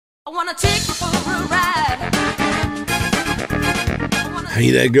wanna take you for a ride.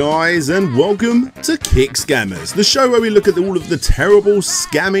 Hey there guys, and welcome to KickScammers, the show where we look at all of the terrible,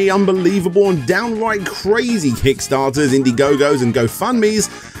 scammy, unbelievable and downright crazy Kickstarters, Indiegogos and GoFundMes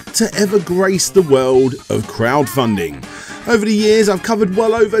to ever grace the world of crowdfunding. Over the years I've covered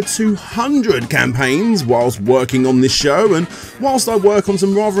well over 200 campaigns whilst working on this show, and whilst I work on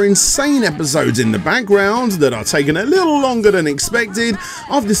some rather insane episodes in the background that are taking a little longer than expected,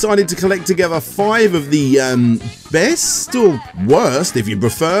 I've decided to collect together 5 of the best, or worst if you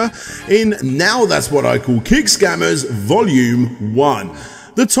prefer, in Now That's What I Call KickScammers Volume 1.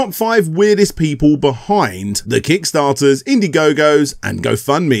 The top 5 weirdest people behind the Kickstarters, Indiegogos and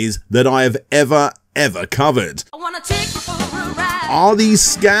GoFundMes that I have ever covered. I wanna take you for a ride. Are these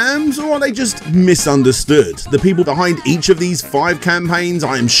scams, or are they just misunderstood? The people behind each of these 5 campaigns,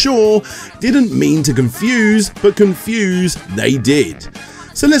 I am sure, didn't mean to confuse, but confuse they did.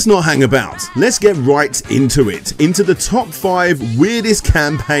 So let's not hang about, let's get right into it, into the top 5 weirdest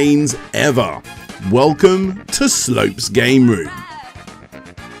campaigns ever. Welcome to Slope's Game Room.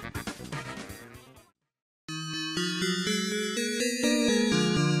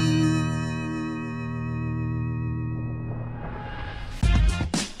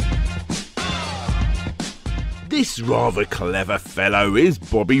 This rather clever fellow is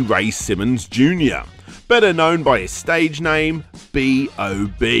Bobby Ray Simmons Jr., better known by his stage name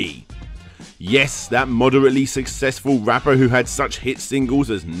B.O.B. Yes, that moderately successful rapper who had such hit singles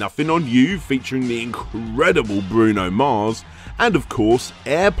as Nothing on You featuring the incredible Bruno Mars, and of course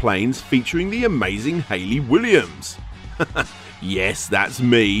Airplanes featuring the amazing Hayley Williams. Yes, that's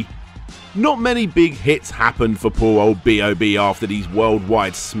me. Not many big hits happened for poor old B.O.B. after these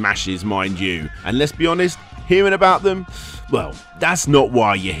worldwide smashes, mind you, and let's be honest, hearing about them, well, that's not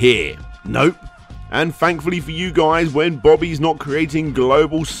why you're here. Nope. And thankfully for you guys, when Bobby's not creating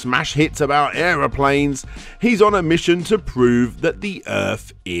global smash hits about aeroplanes, he's on a mission to prove that the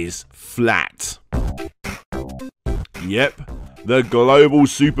Earth is flat. Yep, the global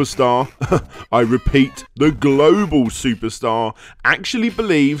superstar, I repeat, the global superstar, actually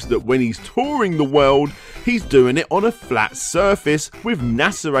believes that when he's touring the world, he's doing it on a flat surface with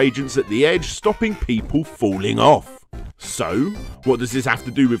NASA agents at the edge stopping people falling off. So, what does this have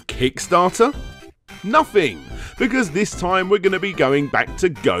to do with Kickstarter? Nothing, because this time we're going to be going back to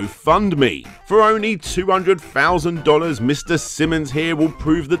GoFundMe. For only $200,000, Mr. Simmons here will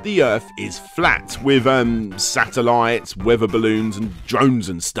prove that the Earth is flat with satellites, weather balloons and drones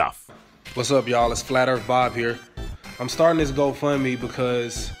and stuff. What's up y'all, it's Flat Earth Bob here. I'm starting this GoFundMe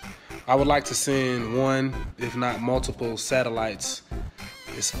because I would like to send one, if not multiple satellites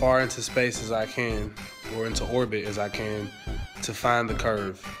as far into space as I can, or into orbit as I can, to find the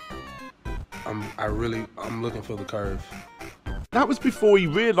curve. I'm looking for the curve. That was before he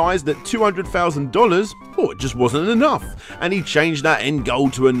realised that $200,000, oh, it just wasn't enough, and he changed that end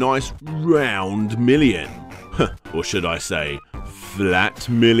goal to a nice round million. Or should I say, flat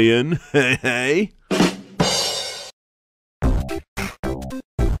million, hey?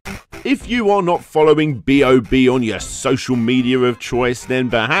 If you are not following B.O.B. on your social media of choice, then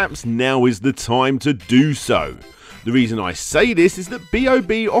perhaps now is the time to do so. The reason I say this is that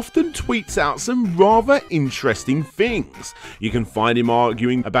B.O.B. often tweets out some rather interesting things. You can find him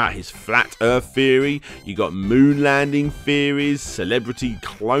arguing about his flat earth theory, you got moon landing theories, celebrity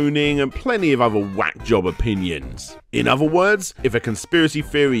cloning and plenty of other whack job opinions. In other words, if a conspiracy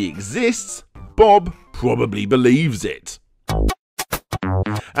theory exists, Bob probably believes it.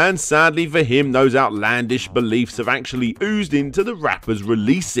 And sadly for him, those outlandish beliefs have actually oozed into the rapper's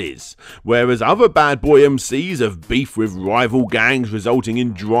releases, whereas other bad boy MCs have beef with rival gangs resulting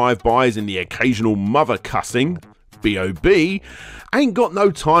in drive-bys and the occasional mother cussing. B.O.B. ain't got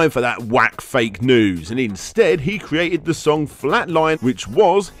no time for that whack fake news, and instead he created the song Flatline, which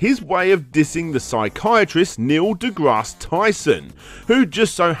was his way of dissing the psychiatrist Neil deGrasse Tyson, who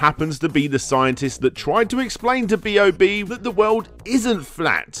just so happens to be the scientist that tried to explain to B.O.B. that the world isn't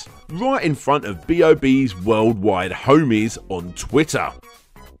flat, right in front of B.O.B.'s worldwide homies on Twitter.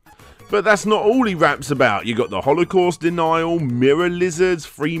 But that's not all he raps about. You got the Holocaust denial, mirror lizards,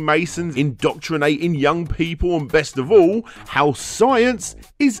 Freemasons, indoctrinating young people, and best of all, how science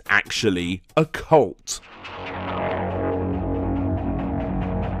is actually a cult.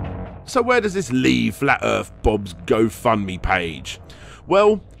 So where does this leave Flat Earth Bob's GoFundMe page?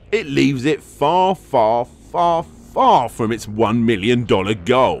 Well, it leaves it far from its $1 million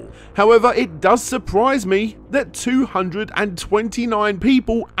goal. However, it does surprise me that 229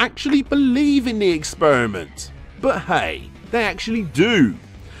 people actually believe in the experiment. But hey, they actually do.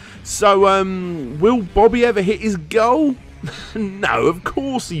 So, will Bobby ever hit his goal? No, of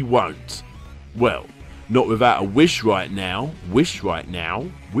course he won't. Well, not without a wish right now. Wish right now.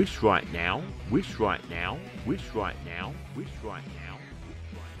 Wish right now. Wish right now. Wish right now. Wish right now.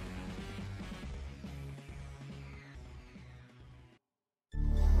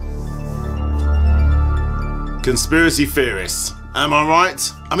 Conspiracy theorists. Am I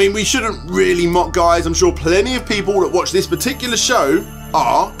right? I mean, we shouldn't really mock guys. I'm sure plenty of people that watch this particular show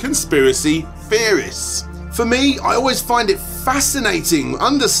are conspiracy theorists. For me, I always find it fascinating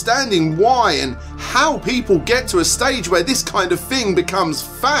understanding why and how people get to a stage where this kind of thing becomes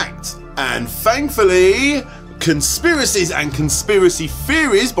fact. And thankfully, Conspiracies and Conspiracy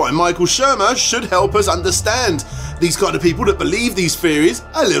Theories by Michael Shermer should help us understand these kind of people that believe these theories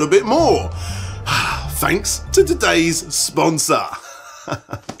a little bit more. Thanks to today's sponsor.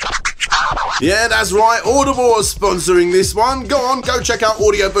 Yeah, that's right, Audible is sponsoring this one. Go on, go check out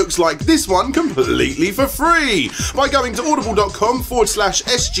audiobooks like this one completely for free by going to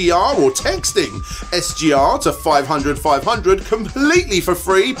audible.com/SGR or texting SGR to 500 500 completely for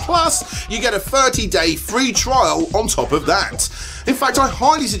free, plus you get a 30-day free trial on top of that. In fact, I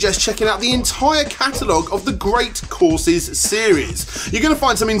highly suggest checking out the entire catalogue of the Great Courses series. You're going to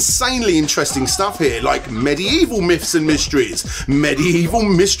find some insanely interesting stuff here, like medieval myths and mysteries, medieval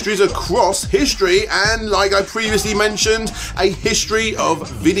mysteries across history, and, like I previously mentioned, a history of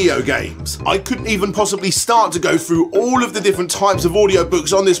video games. I couldn't even possibly start to go through all of the different types of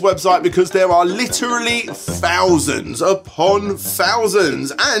audiobooks on this website because there are literally thousands upon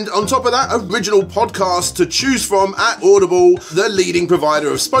thousands. And on top of that, original podcasts to choose from at Audible, the leading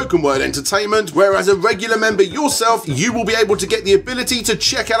provider of spoken word entertainment, where as a regular member yourself, you will be able to get the ability to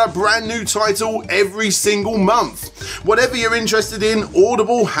check out a brand new title every single month. Whatever you're interested in,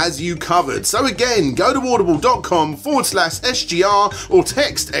 Audible has you covered. So again, go to audible.com/SGR or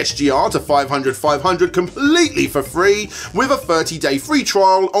text SGR to 500 500 completely for free with a 30-day free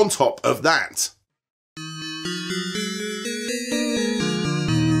trial on top of that.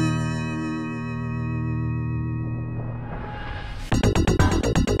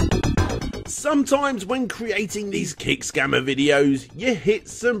 Sometimes when creating these Kickscammer videos, you hit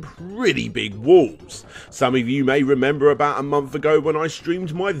some pretty big walls. Some of you may remember about a month ago when I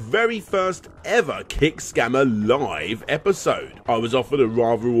streamed my very first ever Kickscammer live episode. I was offered a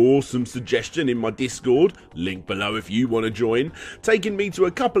rather awesome suggestion in my Discord, link below if you want to join, taking me to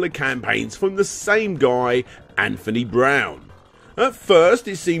a couple of campaigns from the same guy, Anthony Brown. At first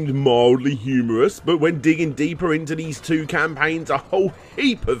it seemed mildly humorous, but when digging deeper into these two campaigns, a whole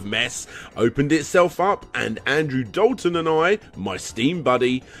heap of mess opened itself up, and Andrew Dalton and I, my Steam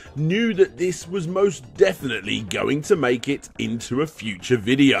buddy, knew that this was most definitely going to make it into a future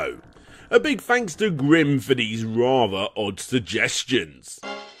video. A big thanks to Grim for these rather odd suggestions.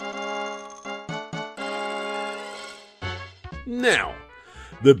 Now,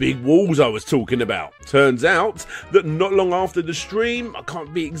 the big walls I was talking about. Turns out that not long after the stream, I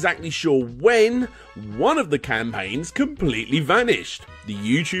can't be exactly sure when, one of the campaigns completely vanished. The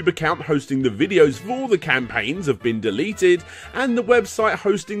YouTube account hosting the videos for the campaigns have been deleted, and the website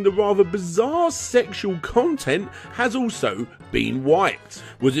hosting the rather bizarre sexual content has also been wiped.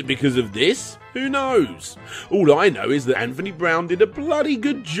 Was it because of this? Who knows? All I know is that Anthony Brown did a bloody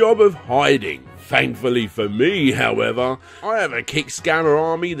good job of hiding. Thankfully for me, however, I have a Kickscammer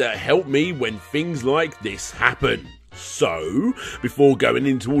army that help me when things like this happen. So, before going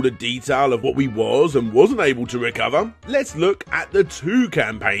into all the detail of what we was and wasn't able to recover, let's look at the two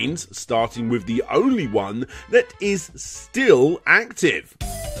campaigns, starting with the only one that is still active.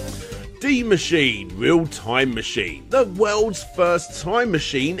 D-Machine, Real Time Machine. The world's first time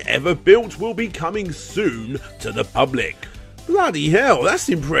machine ever built will be coming soon to the public. Bloody hell, that's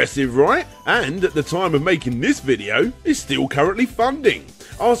impressive, right? And at the time of making this video, it's still currently funding,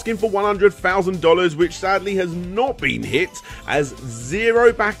 asking for $100,000, which sadly has not been hit, as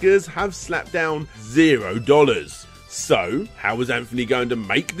 0 backers have slapped down $0. So, how was Anthony going to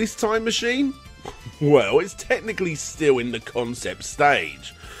make this time machine? Well, it's technically still in the concept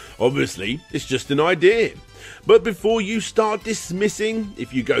stage. Obviously, it's just an idea. But before you start dismissing,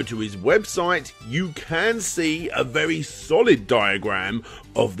 if you go to his website, you can see a very solid diagram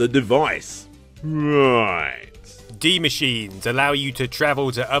of the device. Right. D-Machines allow you to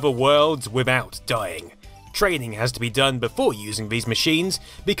travel to other worlds without dying. Training has to be done before using these machines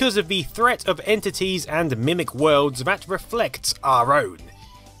because of the threat of entities and mimic worlds that reflects our own.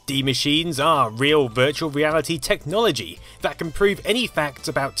 D-Machines are real virtual reality technology that can prove any facts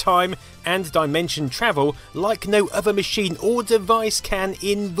about time and dimension travel like no other machine or device can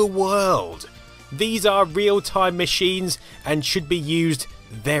in the world. These are real-time machines and should be used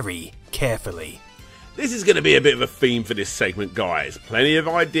very carefully. This is going to be a bit of a theme for this segment, guys. Plenty of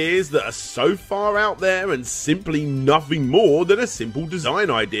ideas that are so far out there and simply nothing more than a simple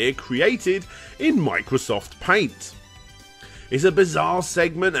design idea created in Microsoft Paint. It's a bizarre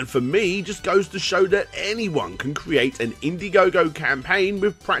segment, and for me just goes to show that anyone can create an Indiegogo campaign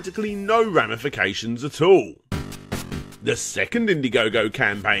with practically no ramifications at all. The second Indiegogo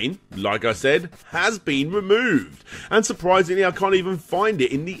campaign, like I said, has been removed, and surprisingly I can't even find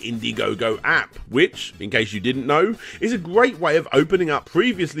it in the Indiegogo app, which, in case you didn't know, is a great way of opening up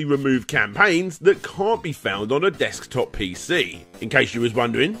previously removed campaigns that can't be found on a desktop PC. In case you was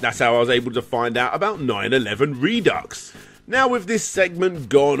wondering, that's how I was able to find out about 9/11 Redux. Now with this segment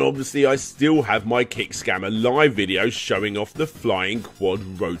gone, obviously I still have my Kickscammer live videos showing off the flying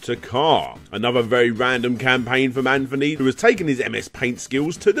quad rotor car. Another very random campaign from Anthony, who has taken his MS Paint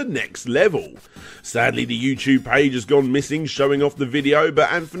skills to the next level. Sadly the YouTube page has gone missing showing off the video,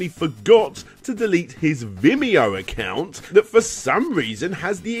 but Anthony forgot to delete his Vimeo account that for some reason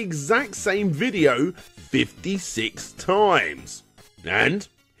has the exact same video 56 times. And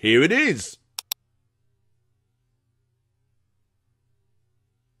here it is.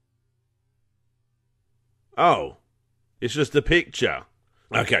 Oh, it's just a picture.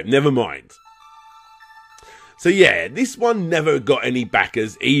 Okay, never mind. So yeah, this one never got any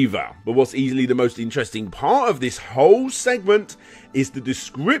backers either. But what's easily the most interesting part of this whole segment is the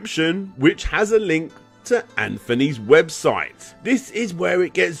description, which has a link to Anthony's website. This is where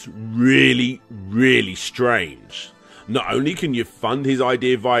it gets really, really strange. Not only can you fund his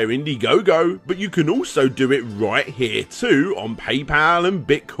idea via Indiegogo, but you can also do it right here too on PayPal and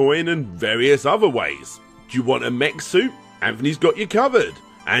Bitcoin and various other ways. Do you want a mech suit? Anthony's got you covered.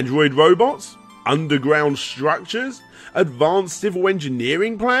 Android robots? Underground structures? Advanced civil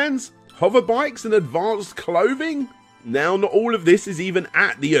engineering plans? Hover bikes and advanced clothing? Now, not all of this is even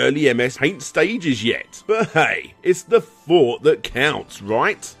at the early MS Paint stages yet. But hey, it's the thought that counts,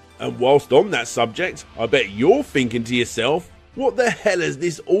 right? And whilst on that subject, I bet you're thinking to yourself, what the hell has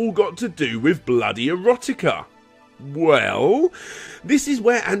this all got to do with bloody erotica? Well, this is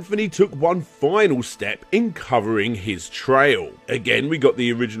where Anthony took one final step in covering his trail. Again, we got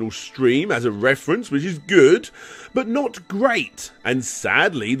the original stream as a reference, which is good, but not great. And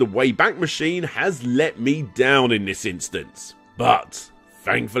sadly, the Wayback Machine has let me down in this instance. But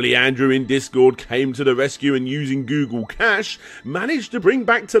thankfully, Andrew in Discord came to the rescue and using Google Cash, managed to bring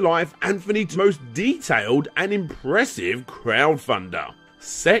back to life Anthony's most detailed and impressive crowdfunder.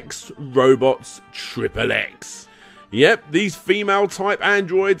 Sex Robots XXX. Yep, these female-type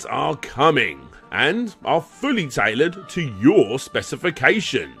androids are coming, and are fully tailored to your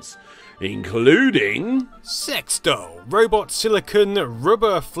specifications, including Sex doll, robot silicon,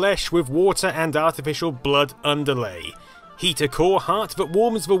 rubber flesh with water and artificial blood underlay. Heater core heart that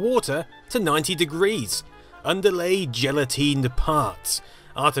warms the water to 90 degrees. Underlay gelatined parts.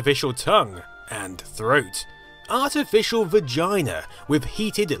 Artificial tongue and throat. Artificial vagina with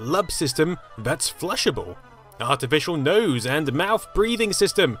heated lub system that's flushable. Artificial nose and mouth breathing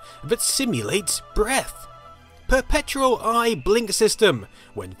system that simulates breath. Perpetual eye blink system.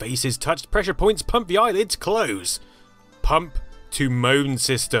 When faces touch pressure points, pump the eyelids close. Pump to moan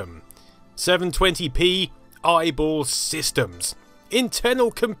system. 720p eyeball systems. Internal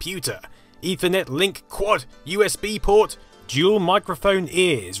computer. Ethernet link quad USB port. Dual microphone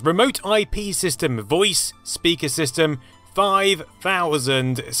ears. Remote IP system. Voice speaker system.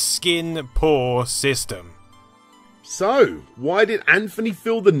 5000 skin pore system. So, why did Anthony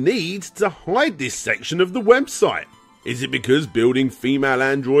feel the need to hide this section of the website? Is it because building female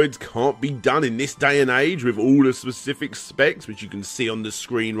androids can't be done in this day and age with all the specific specs, which you can see on the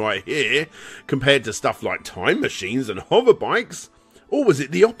screen right here, compared to stuff like time machines and hover bikes? Or was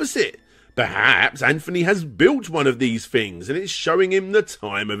it the opposite? Perhaps Anthony has built one of these things and it's showing him the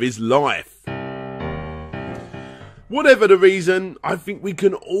time of his life. Whatever the reason, I think we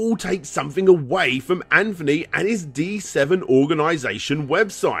can all take something away from Anthony and his D7 organisation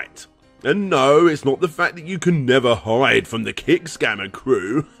website. And no, it's not the fact that you can never hide from the Kickscammer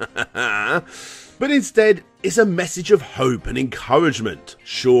crew, but instead, it's a message of hope and encouragement.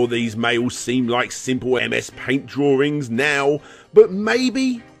 Sure, these may all seem like simple MS Paint drawings now, but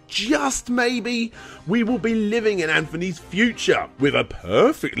maybe, just maybe, we will be living in Anthony's future with a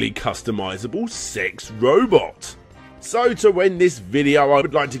perfectly customizable sex robot. So to end this video, I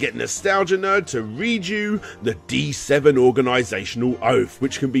would like to get Nostalgia Nerd to read you the D7 organisational oath,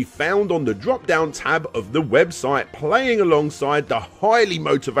 which can be found on the drop down tab of the website, playing alongside the highly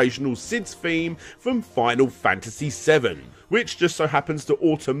motivational Sid's theme from Final Fantasy VII, which just so happens to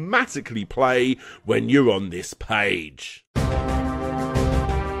automatically play when you're on this page.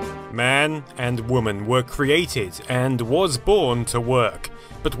 Man and woman were created and was born to work,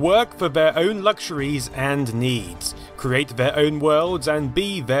 but work for their own luxuries and needs, create their own worlds and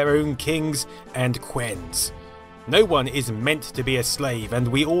be their own kings and queens. No one is meant to be a slave, and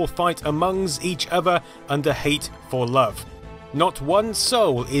we all fight amongst each other under hate for love. Not one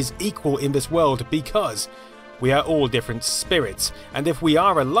soul is equal in this world because we are all different spirits, and if we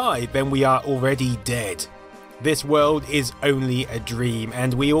are alive then we are already dead. This world is only a dream,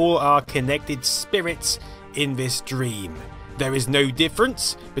 and we all are connected spirits in this dream. There is no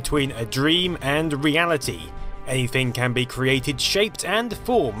difference between a dream and reality. Anything can be created, shaped and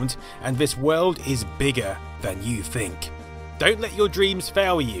formed, and this world is bigger than you think. Don't let your dreams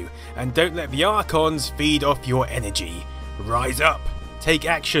fail you, and don't let the Archons feed off your energy. Rise up, take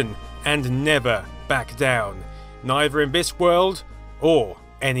action, and never back down. Neither in this world or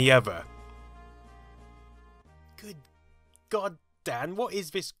any other. Good God, Dan, what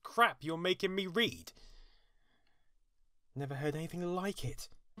is this crap you're making me read? Never heard anything like it.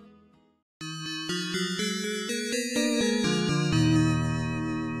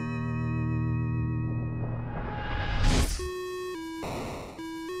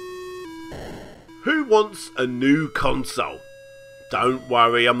 Who wants a new console? Don't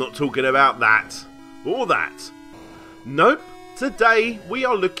worry, I'm not talking about that. Or that. Nope. Today we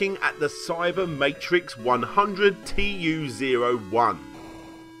are looking at the Cyber Matrix 100 TU01.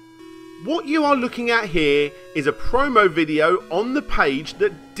 What you are looking at here is a promo video on the page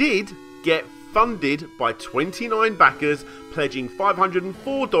that did get funded by 29 backers pledging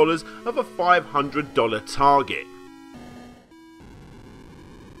 $504 of a $500 target.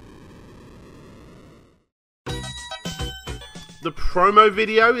 The promo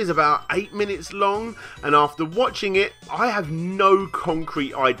video is about 8 minutes long, and after watching it, I have no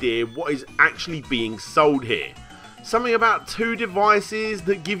concrete idea what is actually being sold here. Something about 2 devices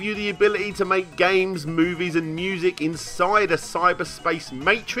that give you the ability to make games, movies and music inside a cyberspace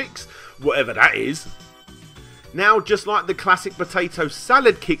matrix, whatever that is. Now, just like the classic potato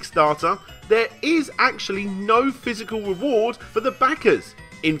salad Kickstarter, there is actually no physical reward for the backers.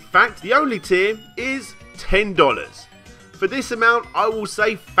 In fact, the only tier is $10. For this amount, I will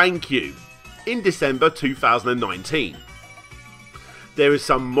say thank you in December 2019. There is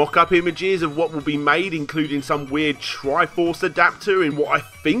some mock-up images of what will be made, including some weird Triforce adapter in what I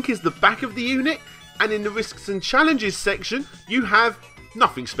think is the back of the unit, and in the risks and challenges section, you have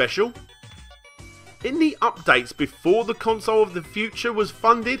nothing special. In the updates before the console of the future was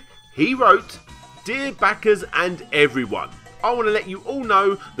funded, he wrote, "Dear backers and everyone, I want to let you all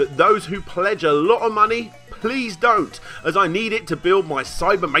know that those who pledge a lot of money, please don't, as I need it to build my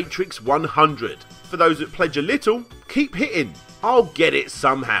Cyber Matrix 100. For those that pledge a little, keep hitting. I'll get it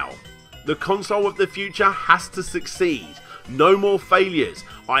somehow. The console of the future has to succeed. No more failures.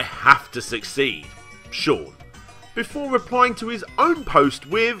 I have to succeed. Sean." Before replying to his own post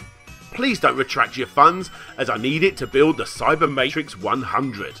with, "Please don't retract your funds, as I need it to build the Cyber Matrix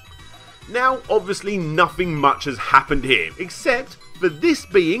 100. Now, obviously nothing much has happened here, except for this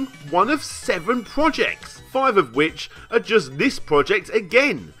being one of 7 projects, 5 of which are just this project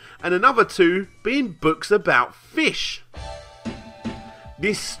again, and another 2 being books about fish.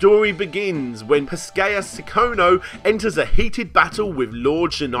 This story begins when Pascaya Sikono enters a heated battle with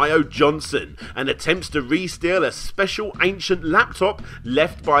Lord Shania Johnson and attempts to re-steal a special ancient laptop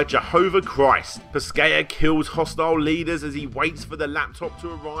left by Jehovah Christ. Pascaya kills hostile leaders as he waits for the laptop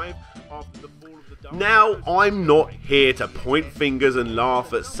to arrive after the fall of the dark. Now, I'm not here to point fingers and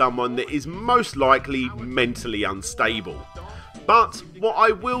laugh at someone that is most likely mentally unstable. But what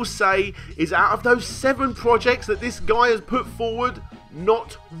I will say is, out of those 7 projects that this guy has put forward,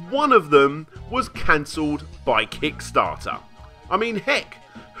 not one of them was cancelled by Kickstarter. I mean, heck,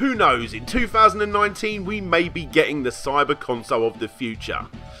 who knows, in 2019 we may be getting the cyber console of the future.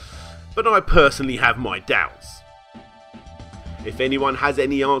 But I personally have my doubts. If anyone has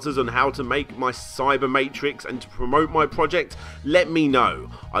any answers on how to make my Cyber Matrix and to promote my project, let me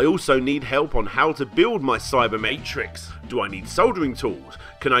know. I also need help on how to build my Cyber Matrix. Do I need soldering tools?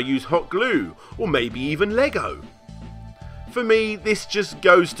 Can I use hot glue? Or maybe even Lego? For me, this just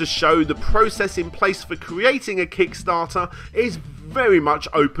goes to show the process in place for creating a Kickstarter is very much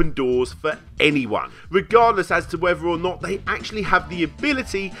open doors for anyone, regardless as to whether or not they actually have the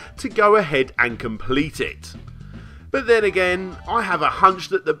ability to go ahead and complete it. But then again, I have a hunch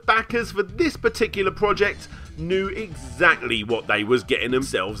that the backers for this particular project knew exactly what they was getting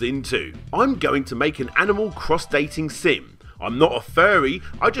themselves into. I'm going to make an animal cross-dating sim. I'm not a furry,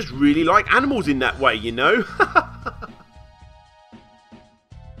 I just really like animals in that way, you know?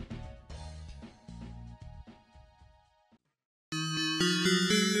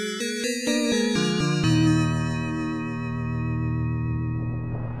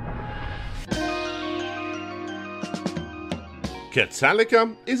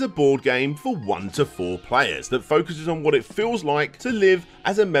 Kickstarter is a board game for 1 to 4 players that focuses on what it feels like to live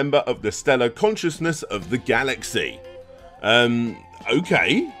as a member of the stellar consciousness of the galaxy.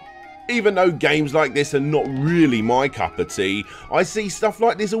 Okay. Even though games like this are not really my cup of tea, I see stuff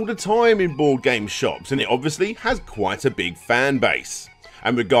like this all the time in board game shops, and it obviously has quite a big fan base.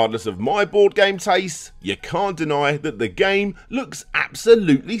 And regardless of my board game tastes, you can't deny that the game looks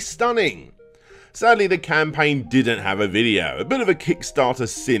absolutely stunning. Sadly, the campaign didn't have a video, a bit of a Kickstarter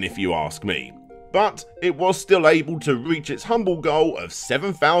sin if you ask me. But it was still able to reach its humble goal of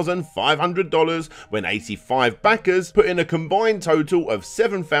 $7,500 when 85 backers put in a combined total of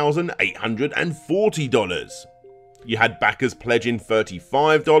 $7,840. You had backers pledging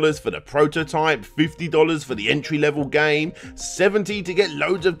 $35 for the prototype, $50 for the entry level game, $70 to get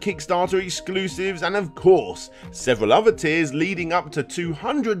loads of Kickstarter exclusives, and of course, several other tiers leading up to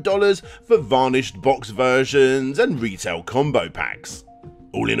 $200 for varnished box versions and retail combo packs.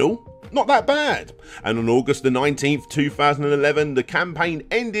 All in all, not that bad. And on August the 19th, 2011, the campaign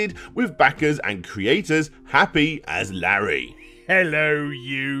ended with backers and creators happy as Larry. Hello,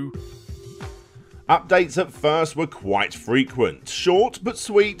 you. Updates at first were quite frequent, short but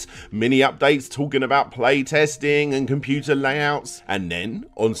sweet, mini updates talking about playtesting and computer layouts, and then,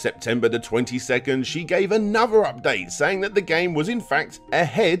 on September the 22nd, she gave another update saying that the game was in fact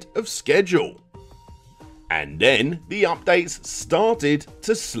ahead of schedule. And then, the updates started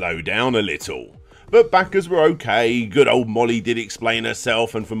to slow down a little. But backers were okay, good old Molly did explain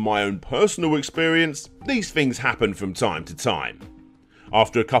herself, and from my own personal experience, these things happen from time to time.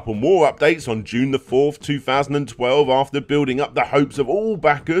 After a couple more updates on June the 4th, 2012, after building up the hopes of all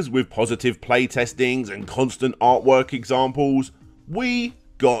backers with positive playtestings and constant artwork examples, we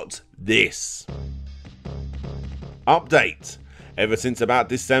got this. Update. Ever since about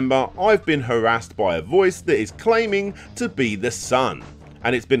December, I've been harassed by a voice that is claiming to be the sun,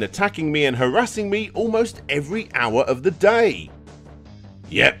 and it's been attacking me and harassing me almost every hour of the day.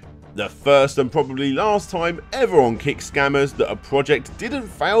 Yep. The first and probably last time ever on KickScammers that a project didn't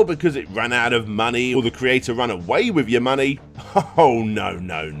fail because it ran out of money or the creator ran away with your money. Oh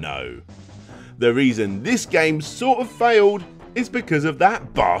no. The reason this game sort of failed is because of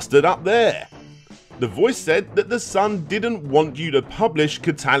that bastard up there. The voice said that the Sun didn't want you to publish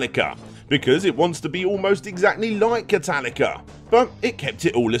Kickstarter because it wants to be almost exactly like Kickstarter, but it kept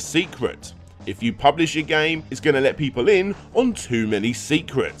it all a secret. If you publish your game, it's going to let people in on too many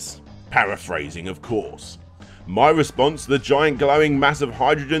secrets. Paraphrasing, of course. My response, the giant glowing mass of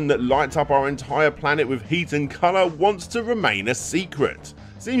hydrogen that lights up our entire planet with heat and colour, wants to remain a secret.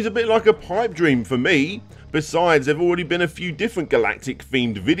 Seems a bit like a pipe dream for me. Besides, there have already been a few different galactic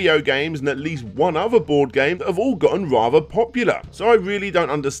themed video games and at least one other board game that have all gotten rather popular, so I really don't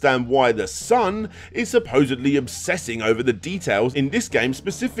understand why the Sun is supposedly obsessing over the details in this game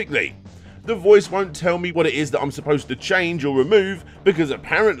specifically. The voice won't tell me what it is that I'm supposed to change or remove because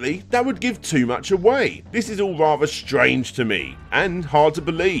apparently that would give too much away. This is all rather strange to me and hard to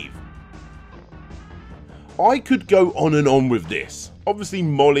believe. I could go on and on with this. Obviously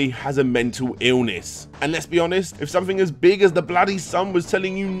Molly has a mental illness, and let's be honest, if something as big as the bloody Sun was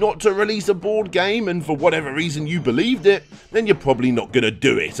telling you not to release a board game and for whatever reason you believed it, then you're probably not gonna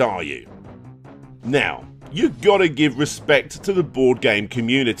do it, are you? Now, you gotta give respect to the board game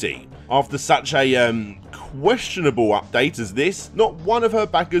community. After such a questionable update as this, not one of her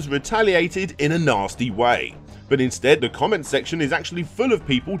backers retaliated in a nasty way. But instead, the comment section is actually full of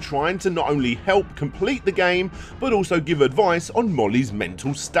people trying to not only help complete the game, but also give advice on Molly's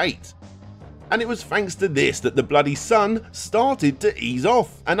mental state. And it was thanks to this that the bloody Sun started to ease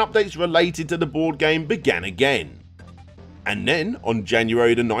off, and updates related to the board game began again. And then, on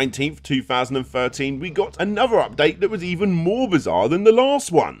January the 19th, 2013, we got another update that was even more bizarre than the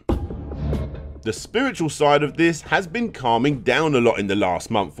last one. The spiritual side of this has been calming down a lot in the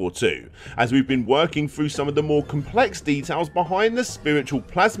last month or two, as we've been working through some of the more complex details behind the spiritual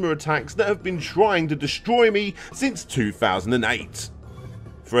plasma attacks that have been trying to destroy me since 2008.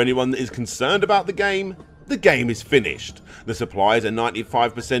 For anyone that is concerned about the game is finished. The supplies are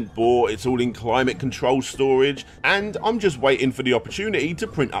 95% bought, it's all in climate control storage, and I'm just waiting for the opportunity to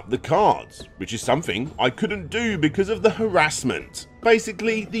print up the cards, which is something I couldn't do because of the harassment.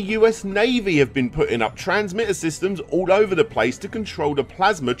 Basically, the US Navy have been putting up transmitter systems all over the place to control the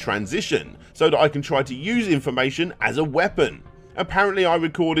plasma transition, so that I can try to use information as a weapon. Apparently I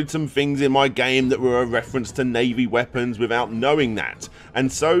recorded some things in my game that were a reference to Navy weapons without knowing that, and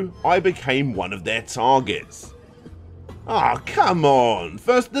so I became one of their targets. Ah, come on,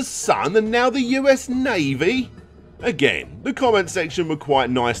 first the Sun and now the US Navy? Again, the comment section were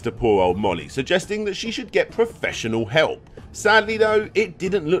quite nice to poor old Molly, suggesting that she should get professional help. Sadly though, it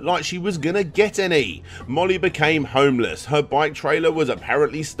didn't look like she was gonna get any. Molly became homeless, her bike trailer was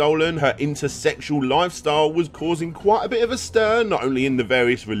apparently stolen, her intersexual lifestyle was causing quite a bit of a stir, not only in the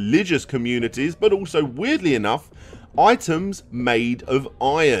various religious communities, but also, weirdly enough, items made of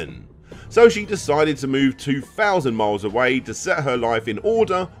iron. So she decided to move 2,000 miles away to set her life in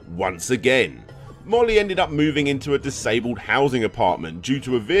order once again. Molly ended up moving into a disabled housing apartment due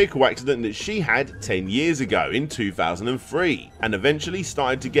to a vehicle accident that she had 10 years ago in 2003, and eventually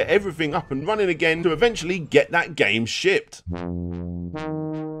started to get everything up and running again to eventually get that game shipped.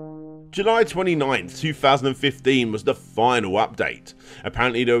 July 29th, 2015 was the final update.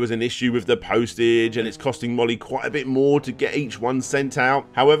 Apparently there was an issue with the postage and it's costing Molly quite a bit more to get each one sent out.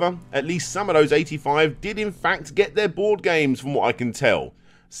 However, at least some of those 85 did in fact get their board games from what I can tell.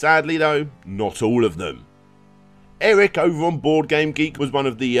 Sadly though, not all of them. Eric over on Board Game Geek was one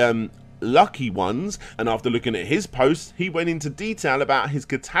of the lucky ones, and after looking at his posts, he went into detail about his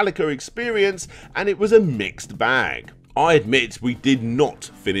Catalica experience and it was a mixed bag. I admit we did not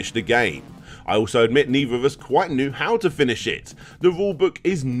finish the game. I also admit neither of us quite knew how to finish it. The rulebook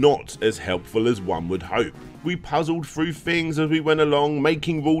is not as helpful as one would hope. We puzzled through things as we went along,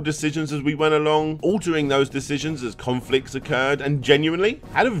 making rule decisions as we went along, altering those decisions as conflicts occurred, and genuinely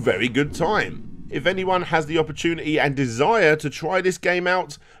had a very good time. If anyone has the opportunity and desire to try this game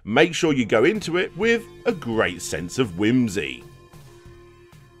out, make sure you go into it with a great sense of whimsy.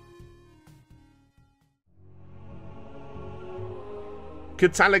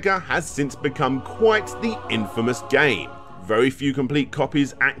 Catalica has since become quite the infamous game. Very few complete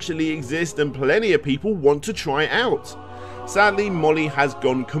copies actually exist and plenty of people want to try it out. Sadly, Molly has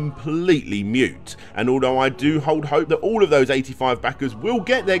gone completely mute, and although I do hold hope that all of those 85 backers will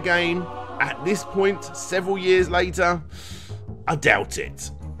get their game, at this point, several years later, I doubt it.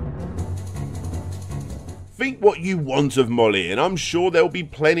 Think what you want of Molly, and I'm sure there'll be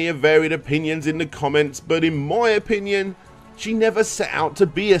plenty of varied opinions in the comments, but in my opinion, she never set out to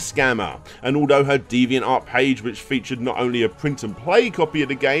be a scammer, and although her DeviantArt page, which featured not only a print and play copy of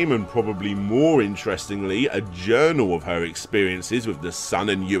the game and probably more interestingly a journal of her experiences with the Sun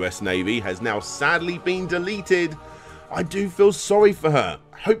and US Navy, has now sadly been deleted, I do feel sorry for her.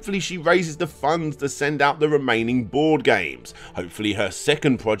 Hopefully she raises the funds to send out the remaining board games. Hopefully her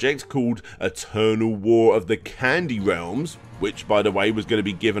second project, called Eternal War of the Candy Realms, which by the way was going to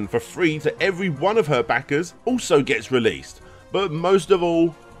be given for free to every one of her backers, also gets released. But most of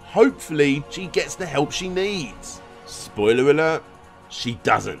all, hopefully she gets the help she needs. Spoiler alert, she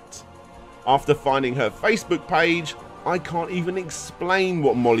doesn't. After finding her Facebook page, I can't even explain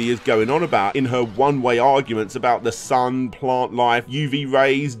what Molly is going on about in her one-way arguments about the sun, plant life, UV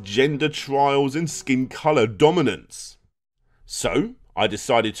rays, gender trials and skin colour dominance. So I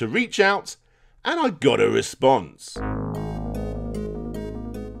decided to reach out and I got a response.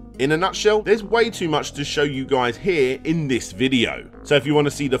 In a nutshell, there's way too much to show you guys here in this video. So if you want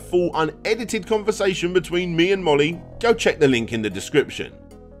to see the full unedited conversation between me and Molly, go check the link in the description.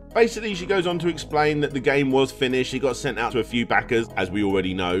 Basically, she goes on to explain that the game was finished, it got sent out to a few backers, as we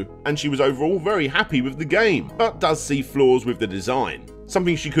already know, and she was overall very happy with the game, but does see flaws with the design.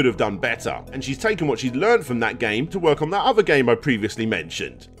 Something she could have done better, and she's taken what she's learned from that game to work on that other game I previously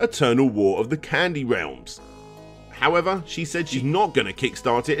mentioned, Eternal War of the Candy Realms. However, she said she's not going to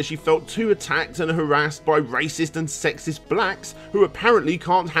kickstart it as she felt too attacked and harassed by racist and sexist blacks who apparently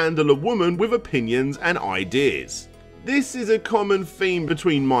can't handle a woman with opinions and ideas. This is a common theme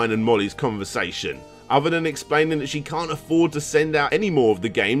between mine and Molly's conversation. Other than explaining that she can't afford to send out any more of the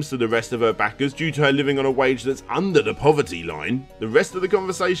games to the rest of her backers due to her living on a wage that's under the poverty line, the rest of the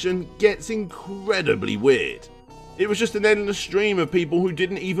conversation gets incredibly weird. It was just an endless stream of people who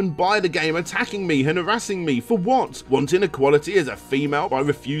didn't even buy the game attacking me and harassing me for what? Wanting equality as a female by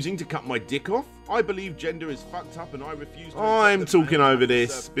refusing to cut my dick off? I believe gender is fucked up and I refuse to... I'm talking over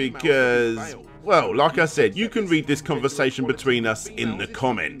this because, well, like I said, you can read this conversation between us in the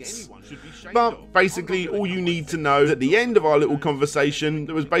comments. But basically all you need to know is at the end of our little conversation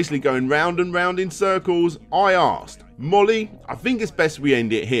that was basically going round and round in circles, I asked, Molly, I think it's best we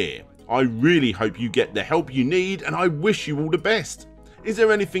end it here. I really hope you get the help you need and I wish you all the best. Is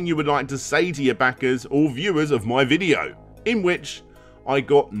there anything you would like to say to your backers or viewers of my video? In which I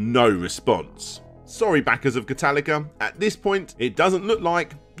got no response. Sorry backers of Catalica, at this point it doesn't look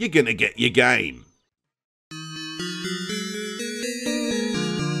like you're gonna get your game.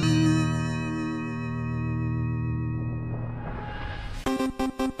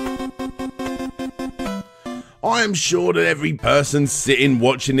 I am sure that every person sitting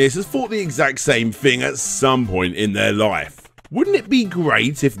watching this has thought the exact same thing at some point in their life. Wouldn't it be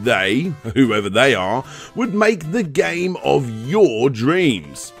great if they, whoever they are, would make the game of your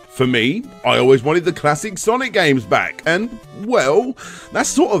dreams? For me, I always wanted the classic Sonic games back, and, well, that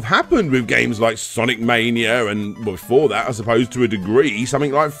sort of happened with games like Sonic Mania, and before that, I suppose to a degree,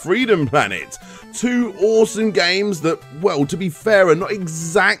 something like Freedom Planet. Two awesome games that, well, to be fair, are not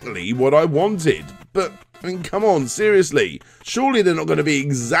exactly what I wanted. But, I mean, come on, seriously. Surely they're not going to be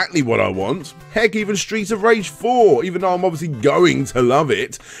exactly what I want. Heck, even Streets of Rage 4, even though I'm obviously going to love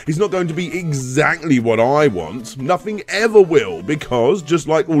it, is not going to be exactly what I want. Nothing ever will, because, just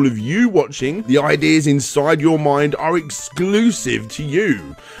like all of you watching, the ideas inside your mind are exclusive to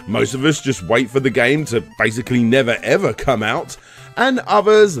you. Most of us just wait for the game to basically never ever come out, and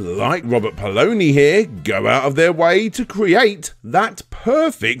others, like Robert Poloni here, go out of their way to create that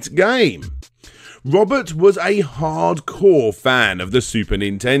perfect game. Robert was a hardcore fan of the Super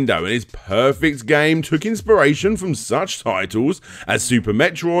Nintendo, and his perfect game took inspiration from such titles as Super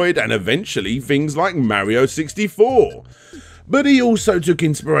Metroid and eventually things like Mario 64. But he also took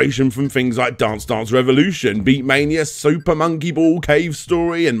inspiration from things like Dance Dance Revolution, Beatmania, Super Monkey Ball, Cave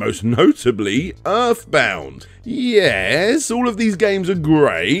Story, and most notably, Earthbound. Yes, all of these games are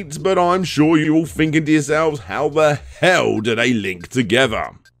great, but I'm sure you're all thinking to yourselves, how the hell do they link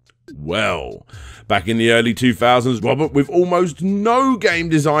together? Well, back in the early 2000s, Robert, with almost no game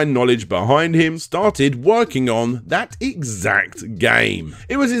design knowledge behind him, started working on that exact game.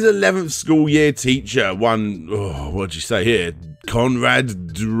 It was his 11th school year teacher, what'd you say here?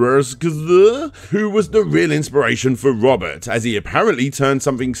 Conrad Dreskzer, who was the real inspiration for Robert, as he apparently turned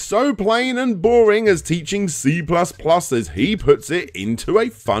something so plain and boring as teaching C++, as he puts it, into a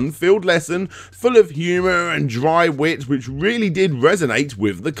fun-filled lesson full of humour and dry wit which really did resonate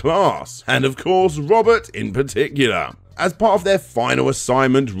with the class, and of course Robert in particular. As part of their final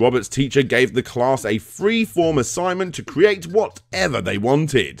assignment, Robert's teacher gave the class a free-form assignment to create whatever they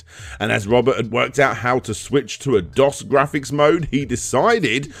wanted. And as Robert had worked out how to switch to a DOS graphics mode, he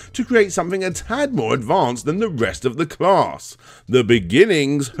decided to create something a tad more advanced than the rest of the class. The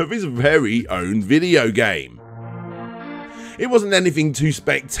beginnings of his very own video game. It wasn't anything too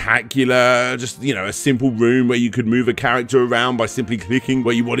spectacular, just, a simple room where you could move a character around by simply clicking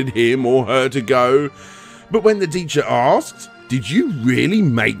where you wanted him or her to go. But when the teacher asked, "Did you really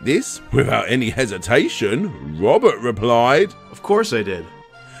make this?" without any hesitation, Robert replied, "Of course I did."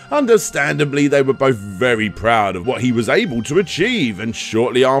 Understandably, they were both very proud of what he was able to achieve, and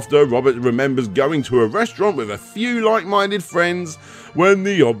shortly after, Robert remembers going to a restaurant with a few like-minded friends when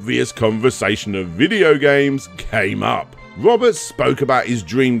the obvious conversation of video games came up. Robert spoke about his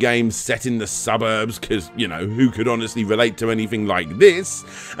dream game set in the suburbs, because, who could honestly relate to anything like this?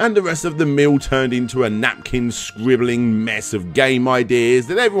 And the rest of the meal turned into a napkin scribbling mess of game ideas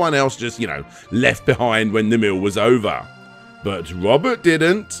that everyone else just, left behind when the meal was over. But Robert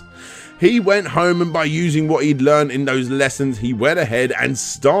didn't. He went home, and by using what he'd learned in those lessons, he went ahead and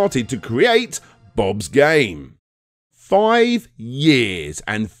started to create Bob's Game. 5 years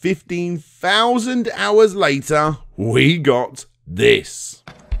and 15,000 hours later, we got this.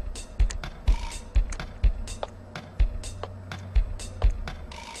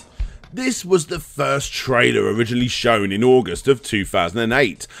 This was the first trailer originally shown in August of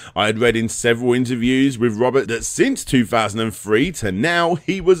 2008. I had read in several interviews with Robert that since 2003 to now,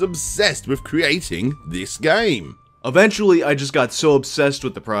 he was obsessed with creating this game. Eventually, I just got so obsessed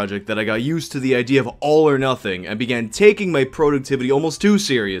with the project that I got used to the idea of all or nothing and began taking my productivity almost too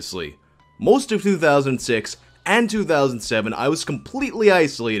seriously. Most of 2006 and 2007, I was completely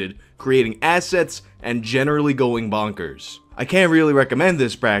isolated, creating assets and generally going bonkers. I can't really recommend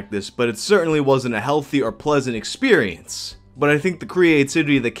this practice, but it certainly wasn't a healthy or pleasant experience. But I think the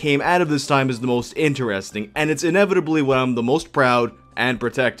creativity that came out of this time is the most interesting, and it's inevitably what I'm the most proud and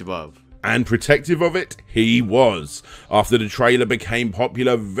protective of. And protective of it, he was. After the trailer became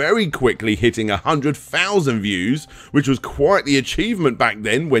popular, very quickly hitting 100,000 views, which was quite the achievement back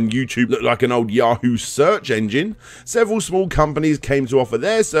then when YouTube looked like an old Yahoo search engine. Several small companies came to offer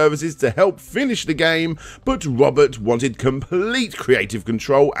their services to help finish the game, but Robert wanted complete creative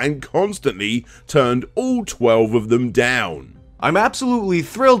control and constantly turned all 12 of them down. I'm absolutely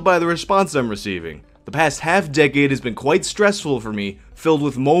thrilled by the response I'm receiving. The past half-decade has been quite stressful for me, filled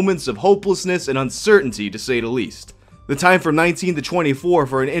with moments of hopelessness and uncertainty, to say the least. The time from 19 to 24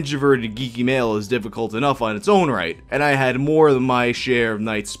 for an introverted geeky male is difficult enough on its own right, and I had more than my share of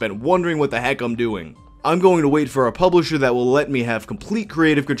nights spent wondering what the heck I'm doing. I'm going to wait for a publisher that will let me have complete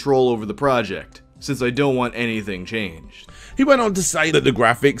creative control over the project. since I don't want anything changed. He went on to say that the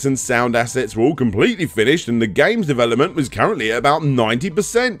graphics and sound assets were all completely finished and the game's development was currently at about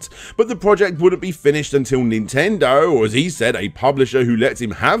 90%, but the project wouldn't be finished until Nintendo, or as he said, a publisher who lets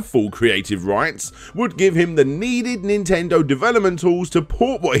him have full creative rights, would give him the needed Nintendo development tools to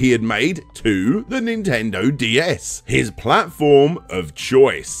port what he had made to the Nintendo DS, his platform of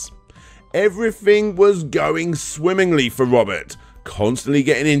choice. Everything was going swimmingly for Robert, constantly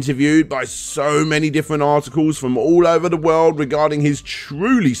getting interviewed by so many different articles from all over the world regarding his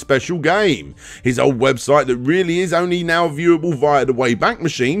truly special game. His old website that really is only now viewable via the Wayback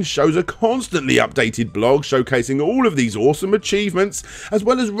Machine shows a constantly updated blog showcasing all of these awesome achievements, as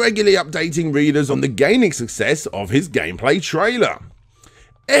well as regularly updating readers on the gaming success of his gameplay trailer.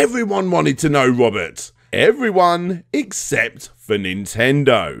 Everyone wanted to know Robert. Everyone except for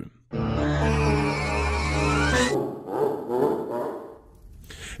Nintendo.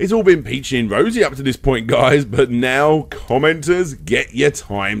 It's all been peachy and rosy up to this point, guys, but now, commenters, get your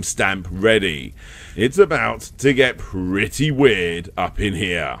timestamp ready. It's about to get pretty weird up in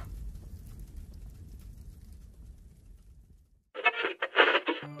here.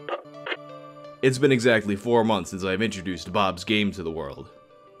 It's been exactly 4 months since I've introduced Bob's Game to the world.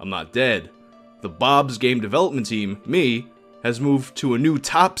 I'm not dead. The Bob's Game development team, me, has moved to a new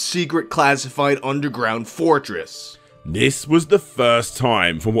top-secret classified underground fortress. This was the first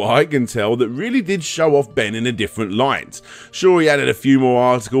time, from what I can tell, that really did show off Ben in a different light. Sure, he added a few more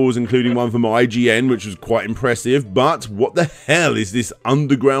articles, including one from IGN, which was quite impressive, but what the hell is this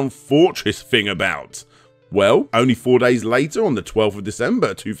underground fortress thing about? Well, only 4 days later, on the 12th of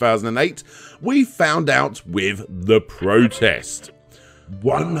December 2008, we found out with the protest.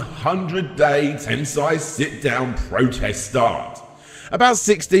 100-day Tensai sit-down protest start. About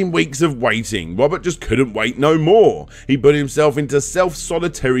 16 weeks of waiting, Robert just couldn't wait no more. He put himself into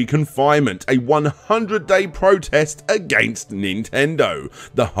self-solitary confinement, a 100-day protest against Nintendo,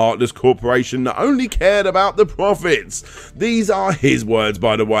 the heartless corporation that only cared about the profits. These are his words,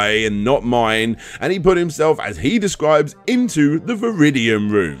 by the way, and not mine, and he put himself, as he describes, into the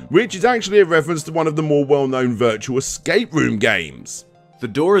Viridian Room, which is actually a reference to one of the more well-known virtual escape room games. The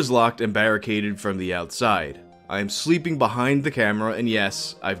door is locked and barricaded from the outside. I am sleeping behind the camera, and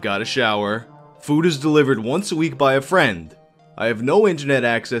yes, I've got a shower. Food is delivered once a week by a friend. I have no internet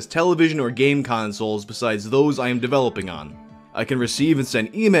access, television, or game consoles besides those I am developing on. I can receive and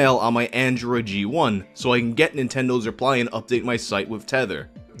send email on my Android G1, so I can get Nintendo's reply and update my site with Tether.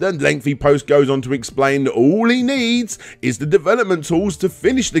 The lengthy post goes on to explain that all he needs is the development tools to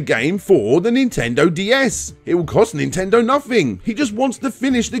finish the game for the Nintendo DS. It will cost Nintendo nothing. He just wants to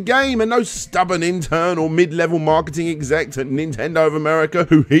finish the game, and no stubborn intern or mid-level marketing exec at Nintendo of America,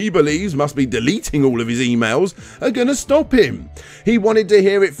 who he believes must be deleting all of his emails, are gonna stop him. He wanted to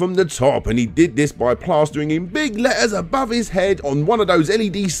hear it from the top, and he did this by plastering in big letters above his head on one of those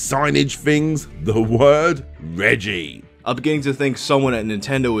LED signage things, the word Reggie. I'm beginning to think someone at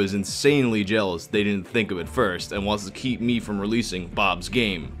Nintendo is insanely jealous they didn't think of it first and wants to keep me from releasing Bob's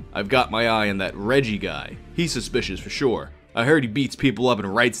Game. I've got my eye on that Reggie guy. He's suspicious for sure. I heard he beats people up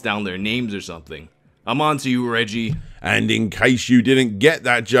and writes down their names or something. I'm on to you, Reggie. And in case you didn't get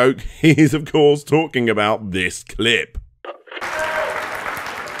that joke, he is of course talking about this clip.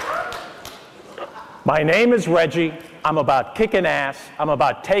 My name is Reggie. I'm about kicking ass. I'm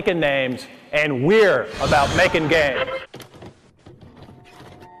about taking names. And we're about making games.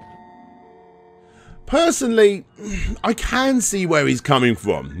 Personally, I can see where he's coming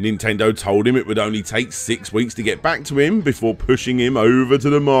from. Nintendo told him it would only take 6 weeks to get back to him before pushing him over to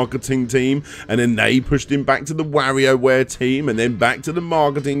the marketing team, and then they pushed him back to the WarioWare team and then back to the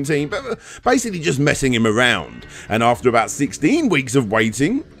marketing team, but basically just messing him around. And after about 16 weeks of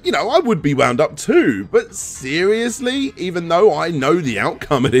waiting, you know, I would be wound up too. But seriously, even though I know the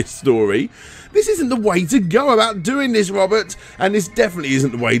outcome of this story, this isn't the way to go about doing this, Robert, and this definitely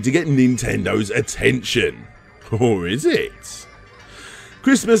isn't the way to get Nintendo's attention. Or is it?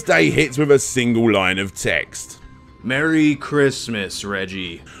 Christmas Day hits with a single line of text. Merry Christmas,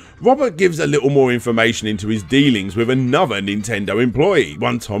 Reggie. Robert gives a little more information into his dealings with another Nintendo employee,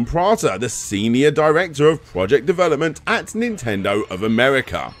 one Tom Prater, the Senior Director of Project Development at Nintendo of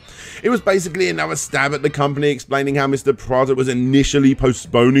America. It was basically another stab at the company, explaining how Mr. Prater was initially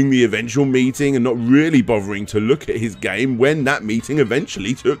postponing the eventual meeting and not really bothering to look at his game when that meeting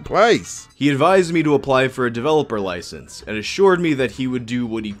eventually took place. He advised me to apply for a developer license, and assured me that he would do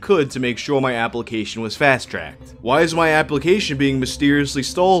what he could to make sure my application was fast-tracked. Why is my application being mysteriously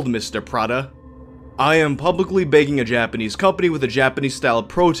stalled, Mr. Prater? I am publicly begging a Japanese company with a Japanese-style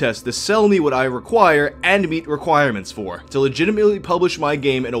protest to sell me what I require and meet requirements for, to legitimately publish my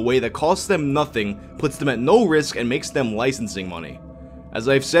game in a way that costs them nothing, puts them at no risk, and makes them licensing money. As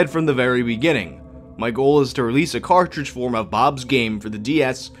I've said from the very beginning, my goal is to release a cartridge form of Bob's game for the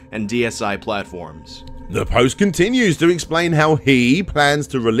DS and DSi platforms. The post continues to explain how he plans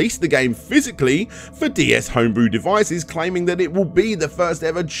to release the game physically for DS homebrew devices, claiming that it will be the first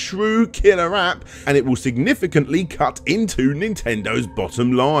ever true killer app and it will significantly cut into Nintendo's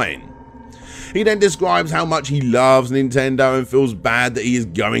bottom line. He then describes how much he loves Nintendo and feels bad that he is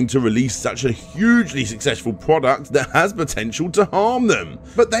going to release such a hugely successful product that has potential to harm them.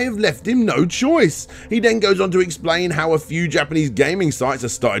 But they have left him no choice. He then goes on to explain how a few Japanese gaming sites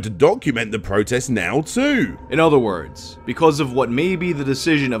have started to document the protest now too. In other words, because of what may be the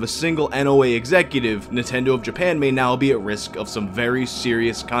decision of a single NOA executive, Nintendo of Japan may now be at risk of some very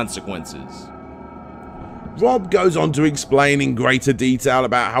serious consequences. Rob goes on to explain in greater detail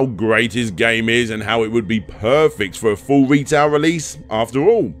about how great his game is and how it would be perfect for a full retail release. After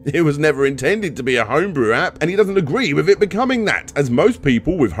all, it was never intended to be a homebrew app, and he doesn't agree with it becoming that, as most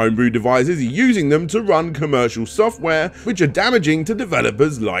people with homebrew devices are using them to run commercial software, which are damaging to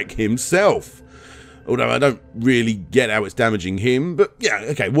developers like himself. Although I don't really get how it's damaging him, but yeah,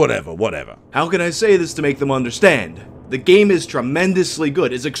 okay, whatever. How can I say this to make them understand? The game is tremendously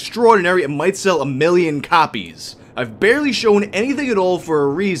good, it's extraordinary, it might sell 1 million copies. I've barely shown anything at all for a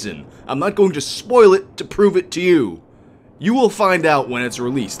reason. I'm not going to spoil it to prove it to you. You will find out when it's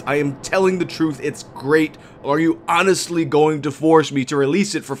released. I am telling the truth, it's great. Are you honestly going to force me to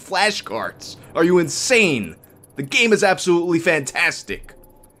release it for flashcards? Are you insane? The game is absolutely fantastic.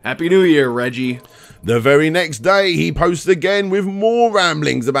 Happy New Year, Reggie. The very next day, he posts again with more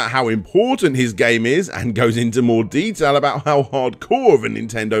ramblings about how important his game is and goes into more detail about how hardcore of a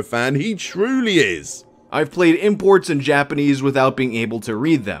Nintendo fan he truly is. I've played imports in Japanese without being able to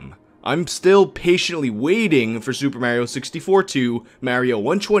read them. I'm still patiently waiting for Super Mario 64 2, Mario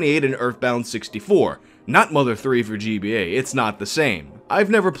 128, and Earthbound 64. Not Mother 3 for GBA, it's not the same. I've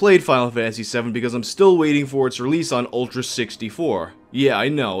never played Final Fantasy VII because I'm still waiting for its release on Ultra 64. Yeah, I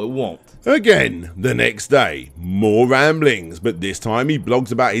know, it won't. Again, the next day, more ramblings, but this time he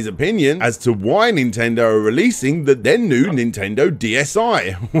blogs about his opinion as to why Nintendo are releasing the then new Nintendo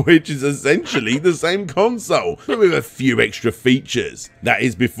DSi, which is essentially the same console, but with a few extra features. That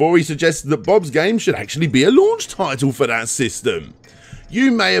is before he suggests that Bob's game should actually be a launch title for that system.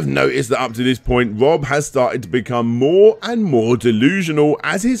 You may have noticed that up to this point, Rob has started to become more and more delusional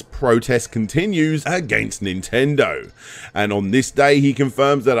as his protest continues against Nintendo. And on this day, he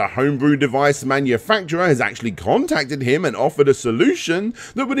confirms that a homebrew device manufacturer has actually contacted him and offered a solution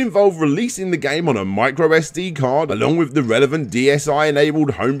that would involve releasing the game on a micro SD card along with the relevant DSi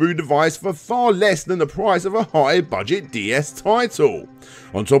enabled homebrew device for far less than the price of a high budget DS title.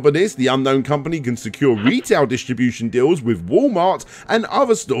 On top of this, the unknown company can secure retail distribution deals with Walmart and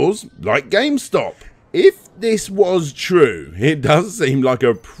other stores like GameStop. If this was true, it does seem like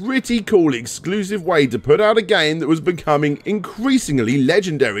a pretty cool exclusive way to put out a game that was becoming increasingly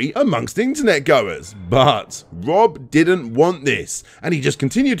legendary amongst internet goers. But Rob didn't want this, and he just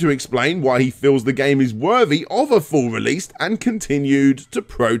continued to explain why he feels the game is worthy of a full release and continued to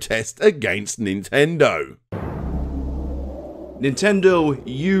protest against Nintendo. Nintendo,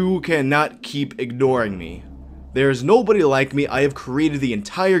 you cannot keep ignoring me. There is nobody like me. I have created the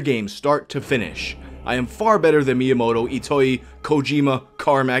entire game start to finish. I am far better than Miyamoto, Itoi, Kojima,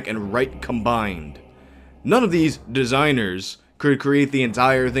 Carmack, and Wright combined. None of these designers could create the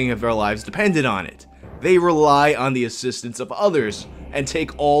entire thing if their lives depended on it. They rely on the assistance of others and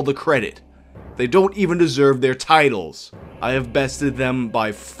take all the credit. They don't even deserve their titles. I have bested them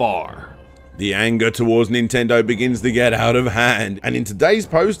by far. The anger towards Nintendo begins to get out of hand, and in today's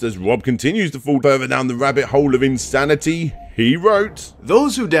post, as Rob continues to fall further down the rabbit hole of insanity, he wrote,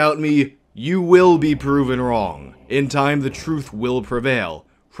 "Those who doubt me, you will be proven wrong. In time, the truth will prevail.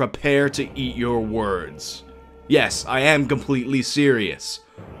 Prepare to eat your words." Yes, I am completely serious.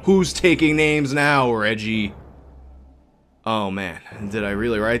 Who's taking names now, Reggie? Oh man, did I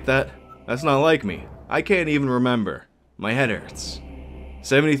really write that? That's not like me. I can't even remember. My head hurts.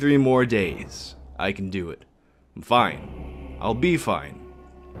 73 more days. I can do it. I'm fine. I'll be fine.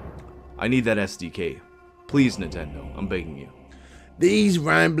 I need that SDK. Please, Nintendo. I'm begging you. These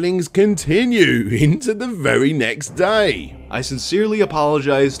ramblings continue into the very next day. I sincerely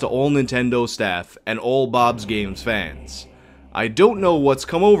apologize to all Nintendo staff and all Bob's Games fans. I don't know what's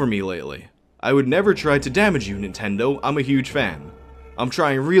come over me lately. I would never try to damage you, Nintendo. I'm a huge fan. I'm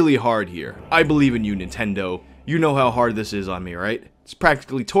trying really hard here. I believe in you, Nintendo. You know how hard this is on me, right? It's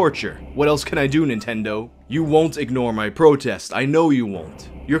practically torture. What else can I do, Nintendo? You won't ignore my protest. I know you won't.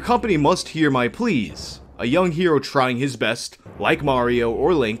 Your company must hear my pleas. A young hero trying his best, like Mario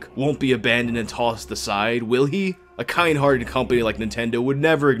or Link, won't be abandoned and tossed aside, will he? A kind-hearted company like Nintendo would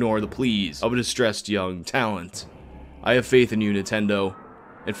never ignore the pleas of a distressed young talent. I have faith in you, Nintendo.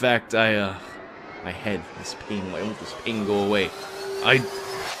 In fact, my head, this pain, I want this pain to go away.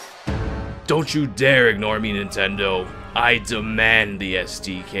 Don't you dare ignore me, Nintendo. I demand the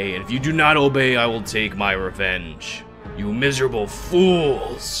SDK, and if you do not obey, I will take my revenge. You miserable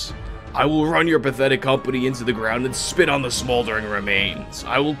fools! I will run your pathetic company into the ground and spit on the smoldering remains.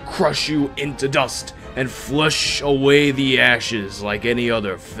 I will crush you into dust and flush away the ashes like any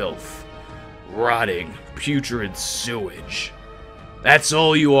other filth. Rotting, putrid sewage. That's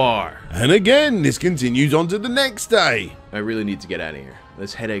all you are. And again, this continues on to the next day. I really need to get out of here.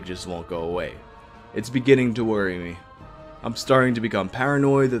 This headache just won't go away. It's beginning to worry me. I'm starting to become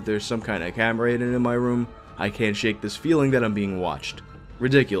paranoid that there's some kind of camera hidden in my room. I can't shake this feeling that I'm being watched.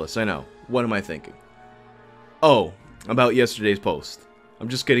 Ridiculous, I know. What am I thinking? Oh, about yesterday's post. I'm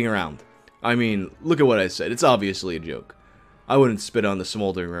just kidding around. I mean, look at what I said. It's obviously a joke. I wouldn't spit on the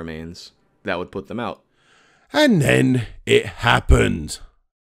smoldering remains. That would put them out. And then it happened.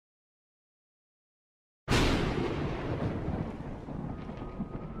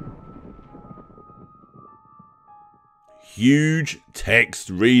 Huge text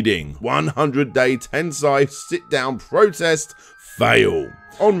reading. 100-day Tensai sit-down protest fail.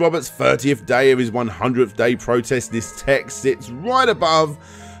 On Robert's 30th day of his 100th day protest, this text sits right above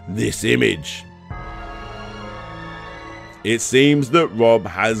this image. It seems that Rob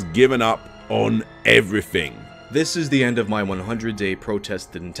has given up on everything. This is the end of my 100-day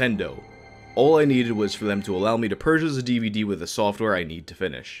protest to Nintendo. All I needed was for them to allow me to purchase a DVD with the software I need to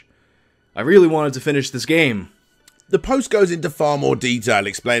finish. I really wanted to finish this game. The post goes into far more detail,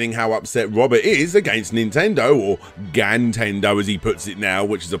 explaining how upset Robert is against Nintendo, or Gantendo as he puts it now,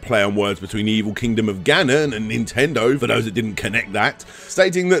 which is a play on words between the evil kingdom of Ganon and Nintendo, for those that didn't connect that,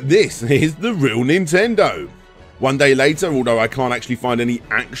 stating that this is the real Nintendo. One day later, although I can't actually find any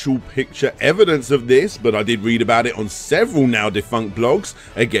actual picture evidence of this, but I did read about it on several now defunct blogs,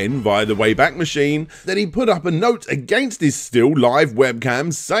 again via the Wayback Machine, that he put up a note against his still live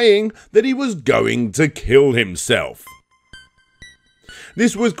webcam saying that he was going to kill himself.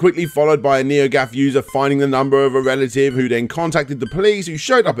 This was quickly followed by a NeoGAF user finding the number of a relative who then contacted the police, who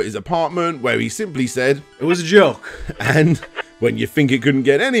showed up at his apartment where he simply said, "It was a joke." And when you think it couldn't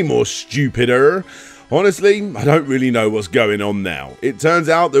get any more stupider, honestly, I don't really know what's going on now. It turns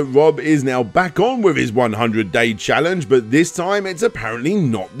out that Rob is now back on with his 100-day challenge, but this time it's apparently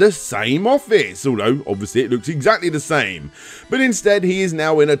not the same office, although obviously it looks exactly the same. But instead he is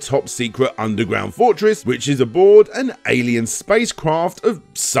now in a top secret underground fortress, which is aboard an alien spacecraft of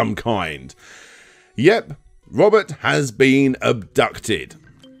some kind. Yep, Robert has been abducted.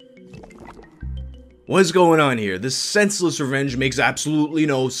 What's going on here? This senseless revenge makes absolutely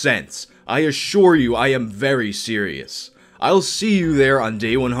no sense. I assure you, I am very serious. I'll see you there on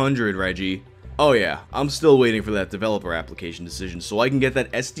day 100, Reggie. Oh yeah, I'm still waiting for that developer application decision so I can get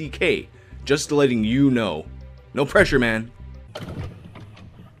that SDK. Just letting you know. No pressure, man.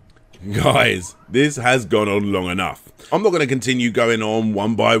 Guys, this has gone on long enough. I'm not going to continue going on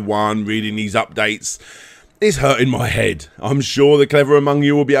one by one, reading these updates. It's hurting my head. I'm sure the clever among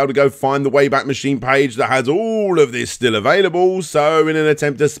you will be able to go find the Wayback Machine page that has all of this still available, so in an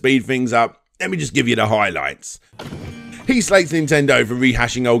attempt to speed things up, let me just give you the highlights. He slates Nintendo for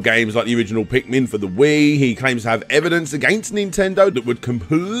rehashing old games like the original Pikmin for the Wii. He claims to have evidence against Nintendo that would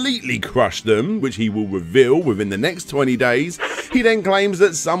completely crush them, which he will reveal within the next 20 days. He then claims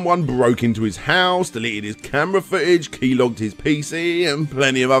that someone broke into his house, deleted his camera footage, keylogged his PC, and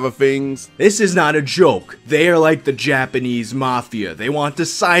plenty of other things. This is not a joke. They are like the Japanese mafia. They want to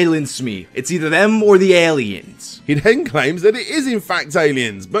silence me. It's either them or the aliens. He then claims that it is in fact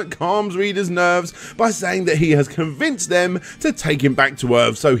aliens, but calms readers' nerves by saying that he has convinced them to take him back to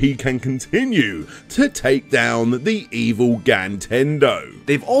Earth so he can continue to take down the evil Gantendo.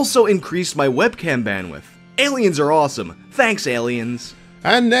 They've also increased my webcam bandwidth. Aliens are awesome. Thanks, aliens.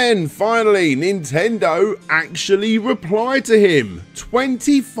 And then, finally, Nintendo actually replied to him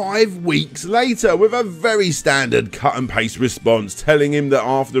 25 weeks later with a very standard cut and paste response telling him that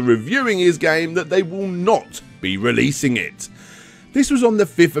after reviewing his game that they will not be releasing it. This was on the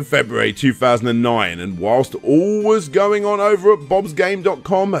 5th of February 2009, and whilst all was going on over at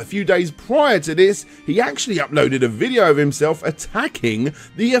bobsgame.com a few days prior to this, he actually uploaded a video of himself attacking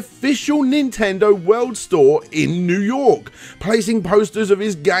the official Nintendo World Store in New York, placing posters of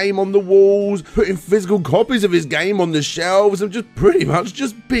his game on the walls, putting physical copies of his game on the shelves, and just pretty much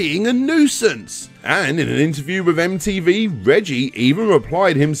just being a nuisance. And in an interview with MTV, Reggie even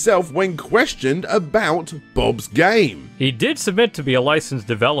replied himself when questioned about Bob's game. He did submit to be a licensed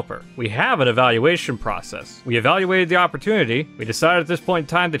developer. We have an evaluation process. We evaluated the opportunity. We decided at this point in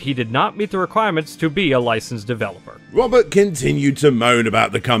time that he did not meet the requirements to be a licensed developer. Robert continued to moan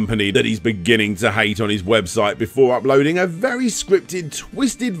about the company that he's beginning to hate on his website before uploading a very scripted,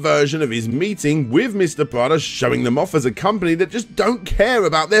 twisted version of his meeting with Mr. Prada, showing them off as a company that just don't care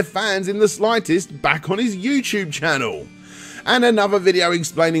about their fans in the slightest, back on his YouTube channel. And another video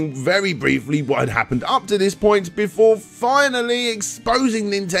explaining very briefly what had happened up to this point before finally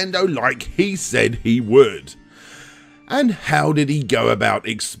exposing Nintendo like he said he would. And how did he go about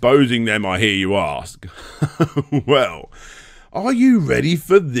exposing them, I hear you ask? Well, are you ready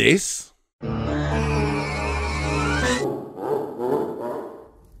for this?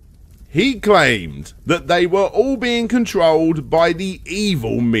 He claimed that they were all being controlled by the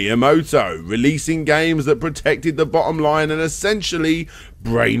evil Miyamoto, releasing games that protected the bottom line and essentially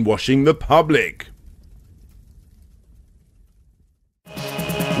brainwashing the public.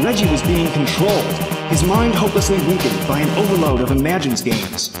 Reggie was being controlled, his mind hopelessly weakened by an overload of Imagine's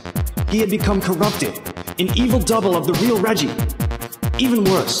games. He had become corrupted, an evil double of the real Reggie. Even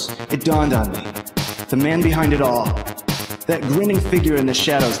worse, it dawned on me, the man behind it all, that grinning figure in the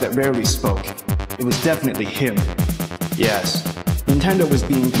shadows that rarely spoke, it was definitely him. Yes, Nintendo was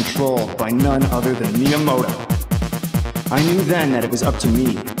being controlled by none other than Miyamoto. I knew then that it was up to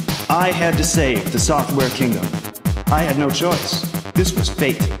me. I had to save the software kingdom. I had no choice. This was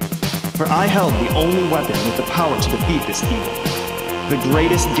fate. For I held the only weapon with the power to defeat this evil. The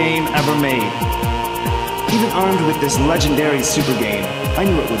greatest game ever made. Even armed with this legendary super game, I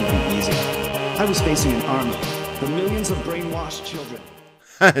knew it wouldn't be easy. I was facing an army, the millions of brainwashed children.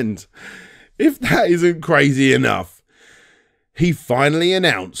 And if that isn't crazy enough, he finally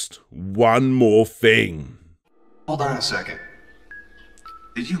announced one more thing. Hold on a second.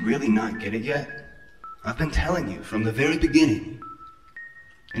 Did you really not get it yet? I've been telling you from the very beginning.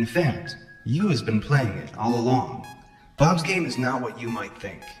 In fact, you has been playing it all along. Bob's Game is not what you might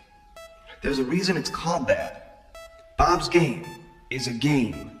think. There's a reason it's called that. Bob's Game is a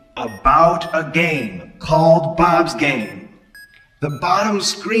game about a game called Bob's Game. The bottom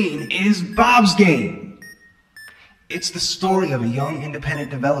screen is Bob's Game. It's the story of a young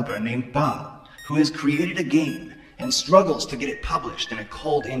independent developer named Bob who has created a game and struggles to get it published in a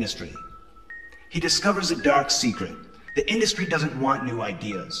cold industry. He discovers a dark secret. The industry doesn't want new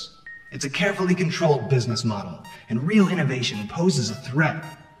ideas. It's a carefully controlled business model, and real innovation poses a threat.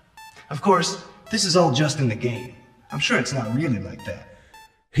 Of course, this is all just in the game. I'm sure it's not really like that.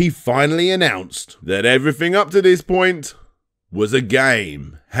 He finally announced that everything up to this point was a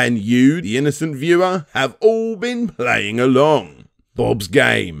game, and you, the innocent viewer, have all been playing along. Bob's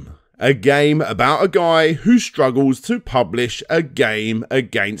Game. A game about a guy who struggles to publish a game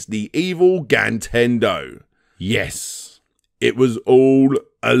against the evil Gantendo. Yes, it was all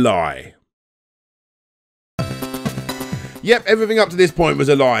a lie. Yep, everything up to this point was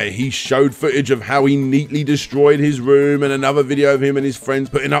a lie. He showed footage of how he neatly destroyed his room and another video of him and his friends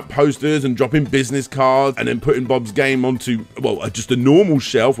putting up posters and dropping business cards and then putting Bob's Game onto, well, just a normal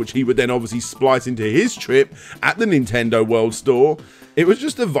shelf, which he would then obviously splice into his trip at the Nintendo World Store. It was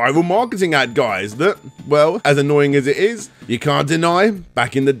just a viral marketing ad, guys, that, well, as annoying as it is, you can't deny,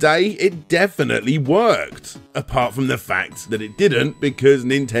 back in the day, it definitely worked. Apart from the fact that it didn't, because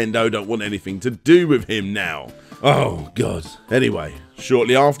Nintendo don't want anything to do with him now. Oh, God. Anyway,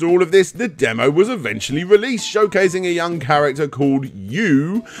 shortly after all of this, the demo was eventually released, showcasing a young character called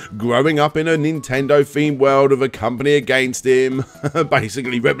You, growing up in a Nintendo-themed world of a company against him,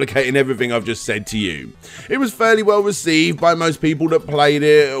 basically replicating everything I've just said to you. It was fairly well received by most people that played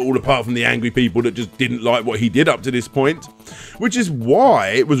it, all apart from the angry people that just didn't like what he did up to this point, which is why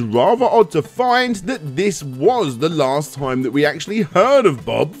it was rather odd to find that this was the last time that we actually heard of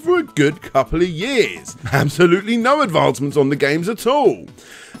Bob for a good couple of years. Absolutely no advancements on the games at all.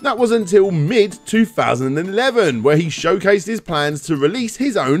 That was until mid-2011, where he showcased his plans to release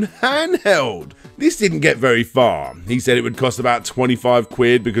his own handheld. This didn't get very far. He said it would cost about 25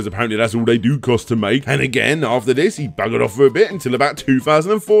 quid because apparently that's all they do cost to make. And again, after this, he buggered off for a bit until about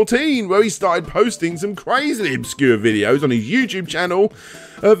 2014, where he started posting some crazily obscure videos on his YouTube channel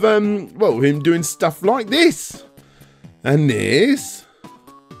of, well, him doing stuff like this. And this.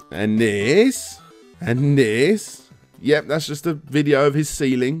 And this. And this. Yep, that's just a video of his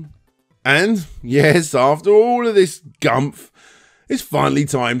ceiling. And yes, after all of this gumph, it's finally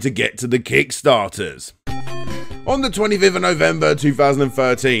time to get to the Kickstarters. On the 25th of November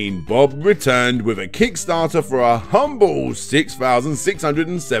 2013, Bob returned with a Kickstarter for a humble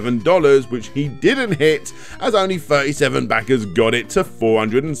 $6,607, which he didn't hit, as only 37 backers got it to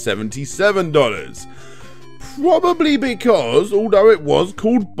 $477. Probably because, although it was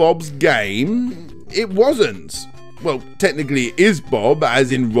called Bob's Game, it wasn't. Well, technically it is Bob,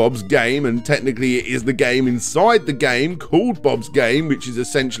 as in Rob's Game, and technically it is the game inside the game called Bob's Game, which is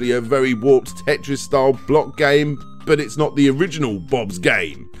essentially a very warped Tetris-style block game, but it's not the original Bob's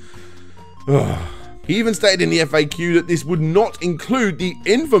Game. He even stated in the FAQ that this would not include the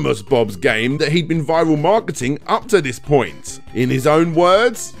infamous Bob's Game that he'd been viral marketing up to this point. In his own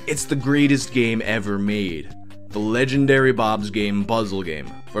words, "It's the greatest game ever made. The legendary Bob's Game puzzle game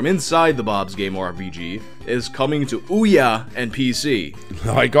from inside the Bob's Game RPG is coming to Ouya and PC."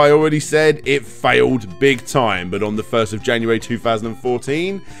 Like I already said, it failed big time, but on the 1st of January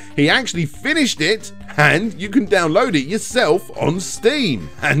 2014, he actually finished it, and you can download it yourself on Steam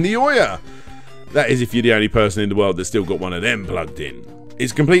and the Ouya. That is if you're the only person in the world that's still got one of them plugged in.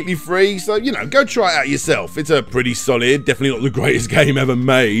 It's completely free, so, you know, go try it out yourself. It's a pretty solid, definitely not the greatest game ever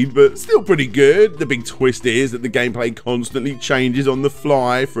made, but still pretty good. The big twist is that the gameplay constantly changes on the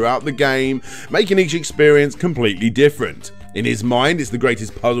fly throughout the game, making each experience completely different. In his mind, it's the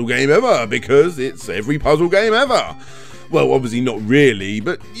greatest puzzle game ever, because it's every puzzle game ever. Well, obviously not really,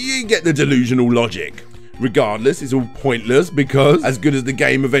 but you get the delusional logic. Regardless, it's all pointless because, as good as the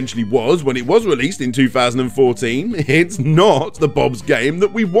game eventually was when it was released in 2014, it's not the Bob's Game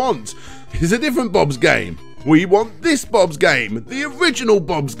that we want. It's a different Bob's Game. We want this Bob's Game, the original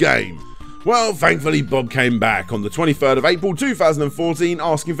Bob's Game. Well, thankfully Bob came back on the 23rd of April 2014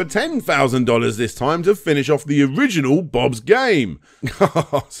 asking for $10,000 this time to finish off the original Bob's Game.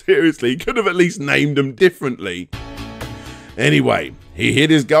 Seriously, could have at least named them differently. Anyway, he hit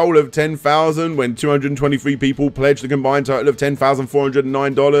his goal of $10,000 when 223 people pledged a combined total of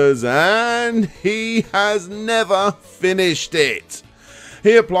 $10,409, and he has never finished it.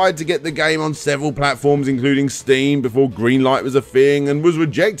 He applied to get the game on several platforms including Steam before Greenlight was a thing, and was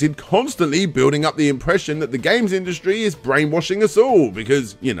rejected, constantly building up the impression that the games industry is brainwashing us all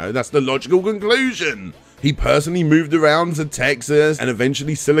because, you know, that's the logical conclusion. He personally moved around to Texas and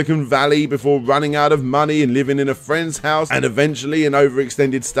eventually Silicon Valley before running out of money and living in a friend's house, and eventually an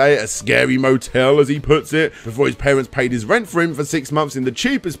overextended stay at a scary motel, as he puts it, before his parents paid his rent for him for 6 months in the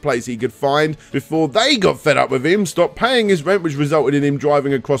cheapest place he could find, before they got fed up with him, stopped paying his rent, which resulted in him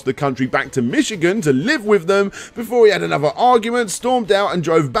driving across the country back to Michigan to live with them, before he had another argument, stormed out and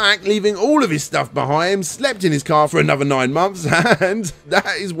drove back, leaving all of his stuff behind, slept in his car for another 9 months, and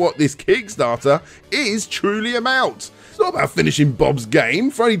that is what this Kickstarter is truly about. It's not about finishing Bob's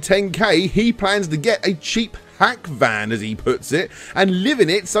Game. For only 10k, he plans to get a cheap hack van, as he puts it, and live in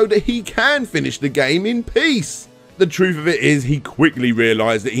it so that he can finish the game in peace. The truth of it is, he quickly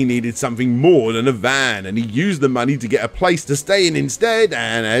realised that he needed something more than a van, and he used the money to get a place to stay in instead,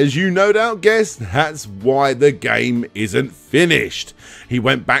 and as you no doubt guessed, that's why the game isn't finished. He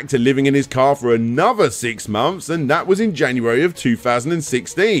went back to living in his car for another 6 months, and that was in January of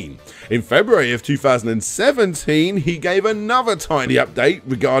 2016. In February of 2017, he gave another tiny update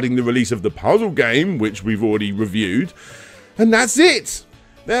regarding the release of the puzzle game, which we've already reviewed, and that's it.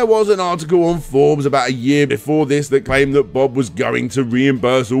 There was an article on Forbes about a year before this that claimed that Bob was going to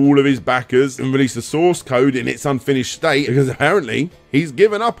reimburse all of his backers and release the source code in its unfinished state, because apparently he's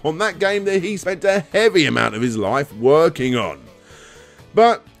given up on that game that he spent a heavy amount of his life working on.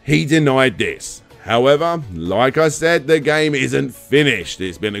 But he denied this. However, like I said, the game isn't finished.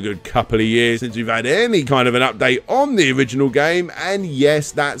 It's been a good couple of years since we've had any kind of an update on the original game, and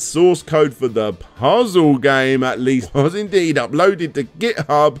yes, that source code for the puzzle game at least was indeed uploaded to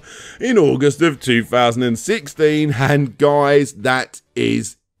GitHub in August of 2016, and guys, that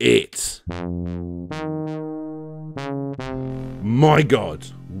is it. My God,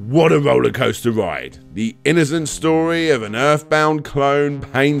 what a roller coaster ride. The innocent story of an Earthbound clone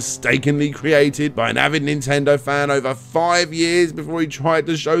painstakingly created by an avid Nintendo fan over 5 years before he tried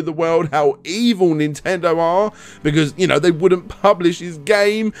to show the world how evil Nintendo are because, you know, they wouldn't publish his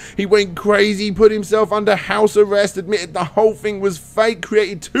game. He went crazy, put himself under house arrest, admitted the whole thing was fake,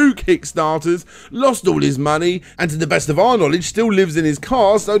 created 2 Kickstarters, lost all his money, and to the best of our knowledge still lives in his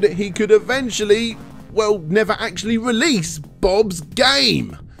car so that he could eventually, well, never actually release Bob's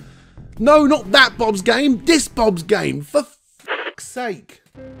Game. No, not that Bob's Game, this Bob's Game, for fuck's sake.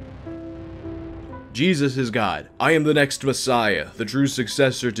 Jesus is God. I am the next Messiah, the true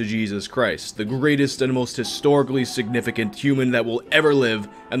successor to Jesus Christ, the greatest and most historically significant human that will ever live,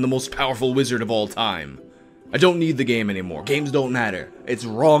 and the most powerful wizard of all time. I don't need the game anymore. Games don't matter. It's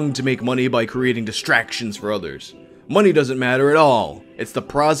wrong to make money by creating distractions for others. Money doesn't matter at all. It's the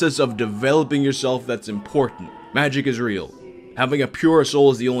process of developing yourself that's important. Magic is real. Having a pure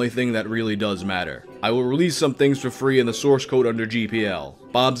soul is the only thing that really does matter. I will release some things for free in the source code under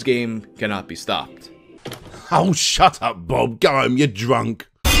GPL. Bob's game cannot be stopped. Oh, shut up, Bob. Go home, you're drunk.